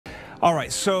All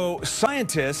right, so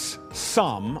scientists,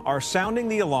 some, are sounding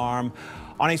the alarm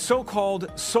on a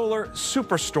so-called solar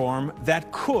superstorm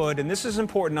that could, and this is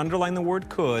important, underline the word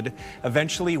could,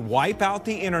 eventually wipe out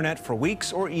the internet for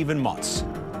weeks or even months.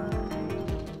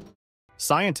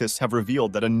 Scientists have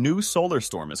revealed that a new solar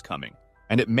storm is coming,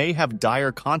 and it may have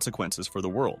dire consequences for the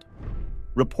world.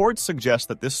 Reports suggest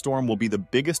that this storm will be the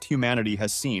biggest humanity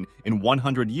has seen in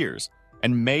 100 years,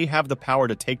 and may have the power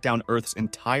to take down Earth's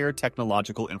entire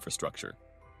technological infrastructure.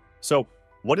 So,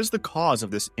 what is the cause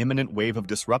of this imminent wave of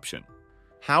disruption?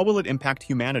 How will it impact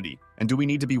humanity, and do we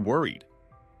need to be worried?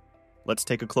 Let's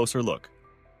take a closer look.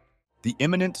 The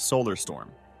imminent solar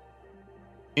storm.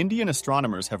 Indian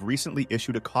astronomers have recently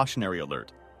issued a cautionary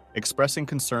alert, expressing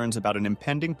concerns about an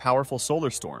impending powerful solar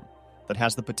storm that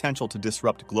has the potential to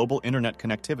disrupt global internet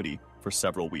connectivity for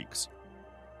several weeks.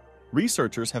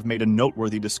 Researchers have made a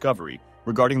noteworthy discovery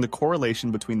regarding the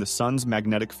correlation between the sun's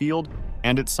magnetic field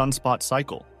and its sunspot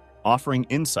cycle, offering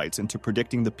insights into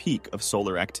predicting the peak of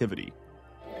solar activity.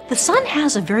 The sun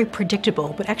has a very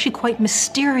predictable, but actually quite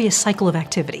mysterious cycle of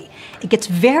activity. It gets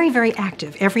very, very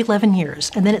active every 11 years,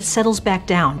 and then it settles back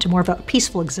down to more of a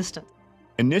peaceful existence.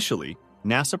 Initially,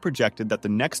 NASA projected that the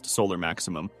next solar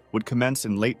maximum would commence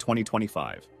in late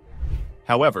 2025.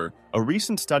 However, a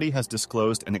recent study has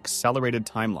disclosed an accelerated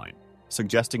timeline,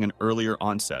 suggesting an earlier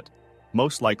onset,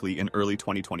 most likely in early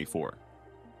 2024.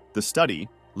 The study,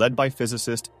 led by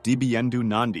physicist Dibyendu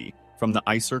Nandi from the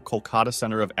ISER Kolkata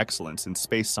Center of Excellence in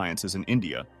Space Sciences in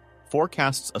India,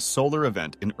 forecasts a solar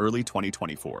event in early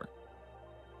 2024.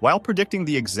 While predicting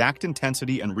the exact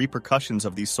intensity and repercussions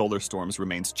of these solar storms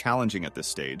remains challenging at this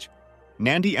stage,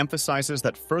 Nandi emphasizes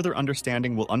that further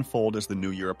understanding will unfold as the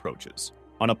new year approaches.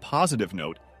 On a positive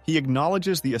note, he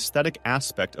acknowledges the aesthetic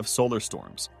aspect of solar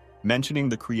storms, mentioning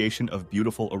the creation of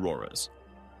beautiful auroras.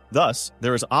 Thus,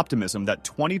 there is optimism that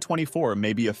 2024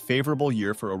 may be a favorable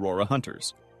year for aurora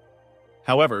hunters.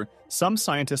 However, some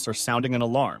scientists are sounding an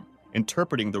alarm,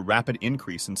 interpreting the rapid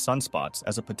increase in sunspots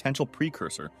as a potential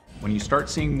precursor. When you start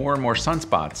seeing more and more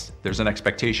sunspots, there's an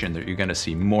expectation that you're going to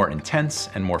see more intense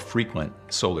and more frequent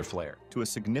solar flare. To a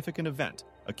significant event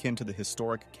akin to the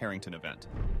historic Carrington event.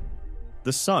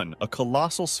 The sun, a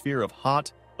colossal sphere of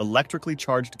hot, electrically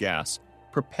charged gas,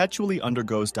 perpetually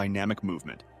undergoes dynamic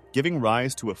movement, giving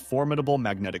rise to a formidable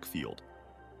magnetic field.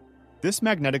 This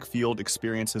magnetic field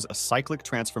experiences a cyclic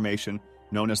transformation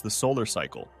known as the solar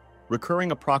cycle,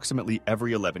 recurring approximately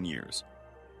every 11 years.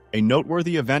 A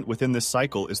noteworthy event within this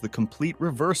cycle is the complete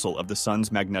reversal of the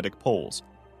sun's magnetic poles,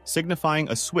 signifying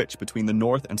a switch between the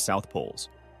north and south poles.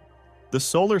 The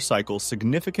solar cycle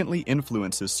significantly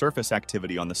influences surface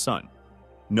activity on the sun,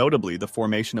 notably the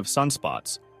formation of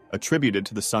sunspots, attributed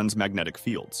to the sun's magnetic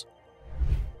fields.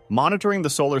 Monitoring the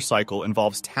solar cycle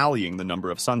involves tallying the number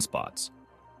of sunspots.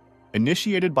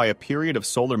 Initiated by a period of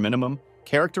solar minimum,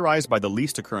 characterized by the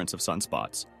least occurrence of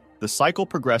sunspots, the cycle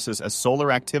progresses as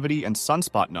solar activity and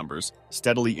sunspot numbers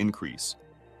steadily increase.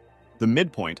 The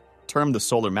midpoint, termed the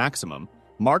solar maximum,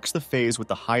 marks the phase with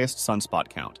the highest sunspot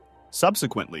count.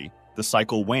 Subsequently, the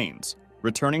cycle wanes,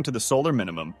 returning to the solar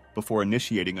minimum before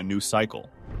initiating a new cycle.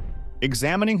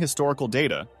 Examining historical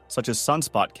data, such as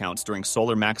sunspot counts during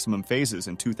solar maximum phases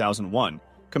in 2001,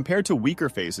 compared to weaker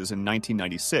phases in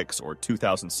 1996 or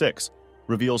 2006,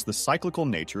 reveals the cyclical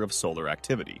nature of solar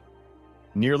activity.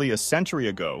 Nearly a century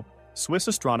ago, Swiss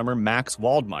astronomer Max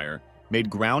Waldmeier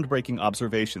made groundbreaking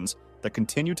observations that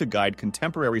continue to guide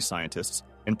contemporary scientists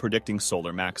in predicting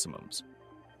solar maximums.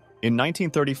 In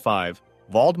 1935,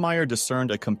 Waldmeier discerned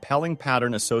a compelling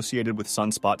pattern associated with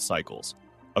sunspot cycles,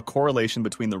 a correlation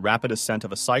between the rapid ascent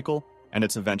of a cycle and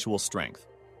its eventual strength.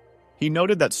 He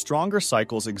noted that stronger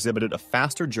cycles exhibited a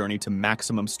faster journey to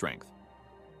maximum strength.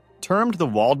 Termed the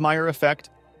Waldmeier effect,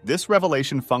 this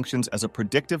revelation functions as a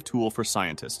predictive tool for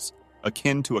scientists,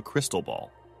 akin to a crystal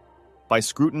ball. By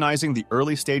scrutinizing the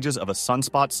early stages of a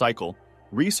sunspot cycle,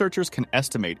 researchers can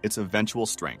estimate its eventual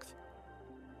strength.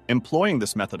 Employing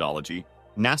this methodology,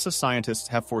 NASA scientists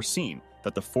have foreseen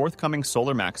that the forthcoming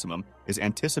solar maximum is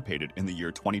anticipated in the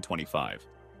year 2025.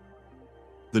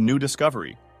 The new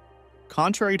discovery.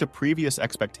 Contrary to previous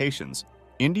expectations,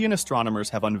 Indian astronomers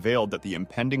have unveiled that the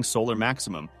impending solar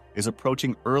maximum is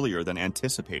approaching earlier than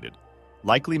anticipated,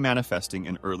 likely manifesting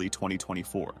in early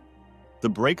 2024. The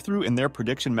breakthrough in their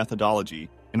prediction methodology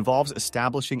involves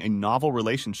establishing a novel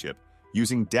relationship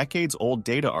using decades-old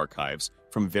data archives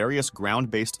from various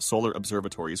ground-based solar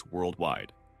observatories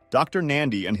worldwide. Dr.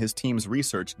 Nandi and his team's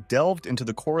research delved into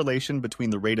the correlation between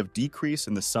the rate of decrease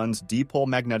in the sun's dipole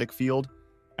magnetic field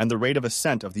and the rate of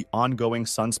ascent of the ongoing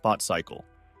sunspot cycle.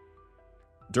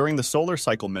 During the solar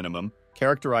cycle minimum,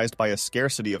 characterized by a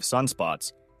scarcity of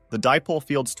sunspots, the dipole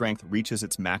field strength reaches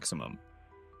its maximum.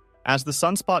 As the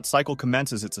sunspot cycle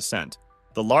commences its ascent,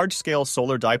 the large-scale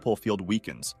solar dipole field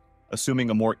weakens, assuming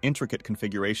a more intricate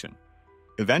configuration.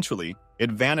 Eventually,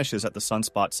 it vanishes at the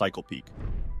sunspot cycle peak,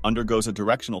 undergoes a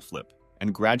directional flip,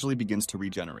 and gradually begins to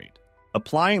regenerate.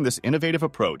 Applying this innovative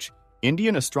approach,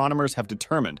 Indian astronomers have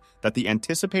determined that the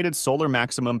anticipated solar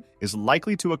maximum is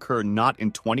likely to occur not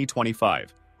in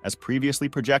 2025, as previously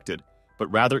projected,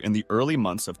 but rather in the early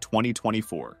months of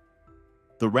 2024.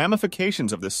 The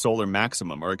ramifications of this solar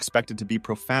maximum are expected to be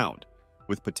profound,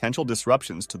 with potential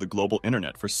disruptions to the global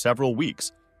internet for several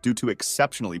weeks due to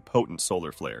exceptionally potent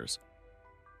solar flares.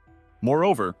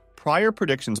 Moreover, prior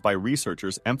predictions by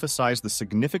researchers emphasize the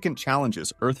significant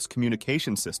challenges Earth's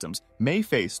communication systems may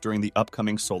face during the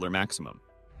upcoming solar maximum.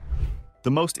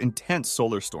 The most intense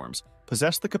solar storms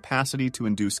possess the capacity to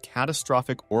induce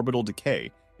catastrophic orbital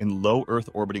decay in low Earth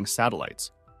orbiting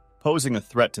satellites, posing a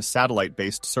threat to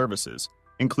satellite-based services,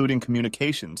 including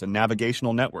communications and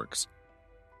navigational networks.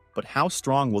 But how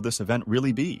strong will this event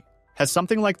really be? Has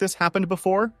something like this happened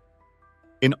before?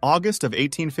 In August of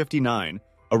 1859,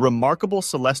 a remarkable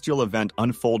celestial event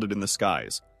unfolded in the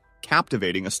skies,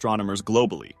 captivating astronomers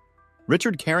globally.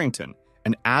 Richard Carrington,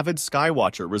 an avid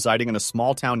skywatcher residing in a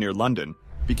small town near London,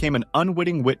 became an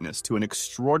unwitting witness to an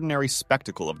extraordinary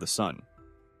spectacle of the sun.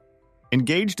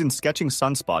 Engaged in sketching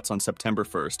sunspots on September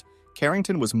 1st,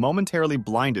 Carrington was momentarily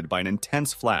blinded by an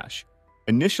intense flash,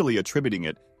 initially attributing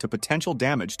it to potential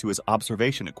damage to his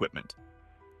observation equipment.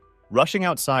 Rushing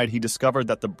outside, he discovered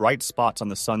that the bright spots on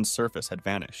the sun's surface had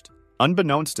vanished.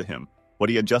 Unbeknownst to him, what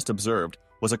he had just observed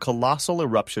was a colossal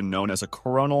eruption known as a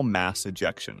coronal mass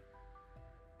ejection.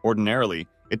 Ordinarily,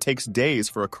 it takes days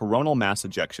for a coronal mass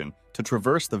ejection to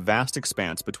traverse the vast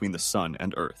expanse between the sun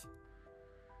and Earth.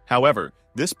 However,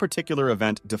 this particular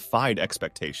event defied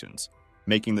expectations,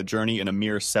 making the journey in a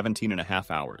mere 17.5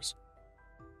 hours.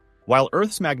 While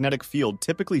Earth's magnetic field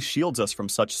typically shields us from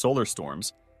such solar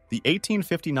storms, the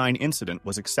 1859 incident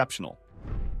was exceptional.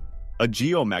 A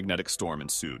geomagnetic storm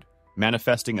ensued,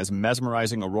 manifesting as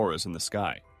mesmerizing auroras in the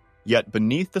sky. Yet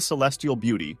beneath the celestial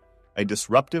beauty, a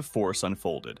disruptive force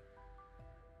unfolded.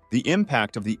 The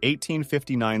impact of the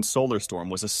 1859 solar storm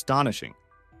was astonishing,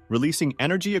 releasing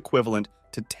energy equivalent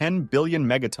to 10 billion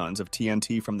megatons of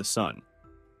TNT from the sun.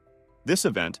 This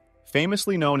event,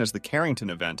 famously known as the Carrington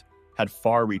event, had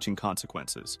far-reaching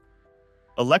consequences.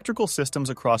 Electrical systems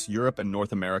across Europe and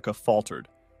North America faltered,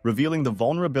 revealing the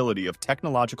vulnerability of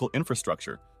technological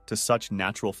infrastructure to such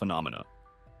natural phenomena.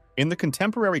 In the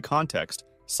contemporary context,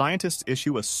 scientists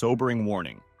issue a sobering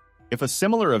warning. If a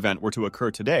similar event were to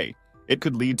occur today, it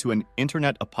could lead to an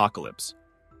internet apocalypse.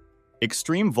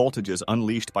 Extreme voltages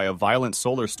unleashed by a violent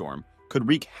solar storm could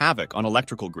wreak havoc on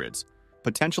electrical grids,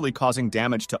 potentially causing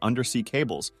damage to undersea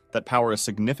cables that power a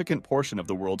significant portion of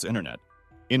the world's internet.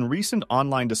 In recent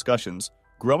online discussions,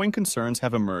 growing concerns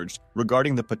have emerged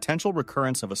regarding the potential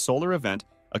recurrence of a solar event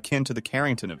akin to the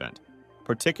Carrington event,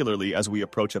 particularly as we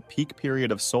approach a peak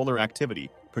period of solar activity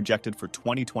projected for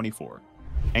 2024.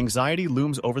 Anxiety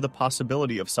looms over the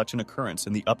possibility of such an occurrence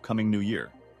in the upcoming new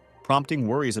year, prompting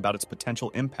worries about its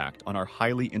potential impact on our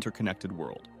highly interconnected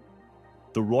world.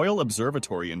 The Royal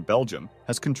Observatory in Belgium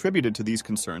has contributed to these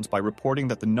concerns by reporting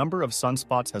that the number of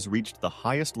sunspots has reached the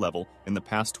highest level in the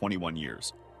past 21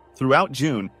 years. Throughout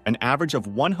June, an average of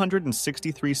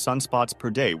 163 sunspots per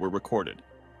day were recorded.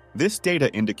 This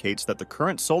data indicates that the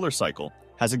current solar cycle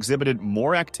has exhibited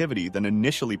more activity than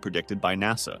initially predicted by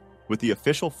NASA, with the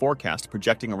official forecast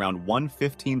projecting around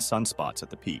 115 sunspots at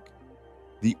the peak.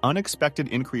 The unexpected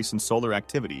increase in solar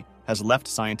activity has left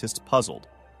scientists puzzled,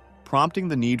 prompting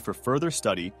the need for further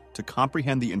study to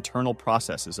comprehend the internal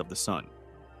processes of the sun.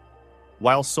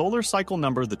 While solar cycle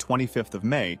number the 25th of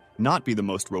May not be the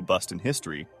most robust in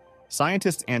history,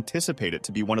 scientists anticipate it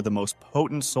to be one of the most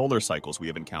potent solar cycles we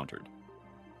have encountered.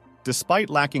 Despite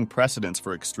lacking precedents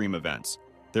for extreme events,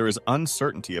 there is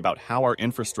uncertainty about how our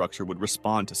infrastructure would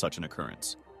respond to such an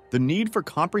occurrence. The need for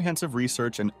comprehensive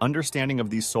research and understanding of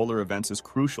these solar events is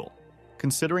crucial,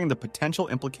 considering the potential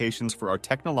implications for our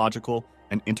technological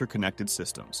and interconnected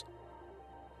systems.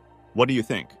 What do you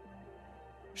think?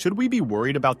 Should we be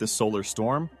worried about this solar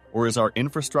storm, or is our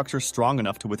infrastructure strong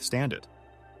enough to withstand it?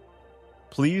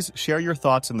 Please share your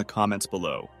thoughts in the comments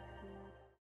below.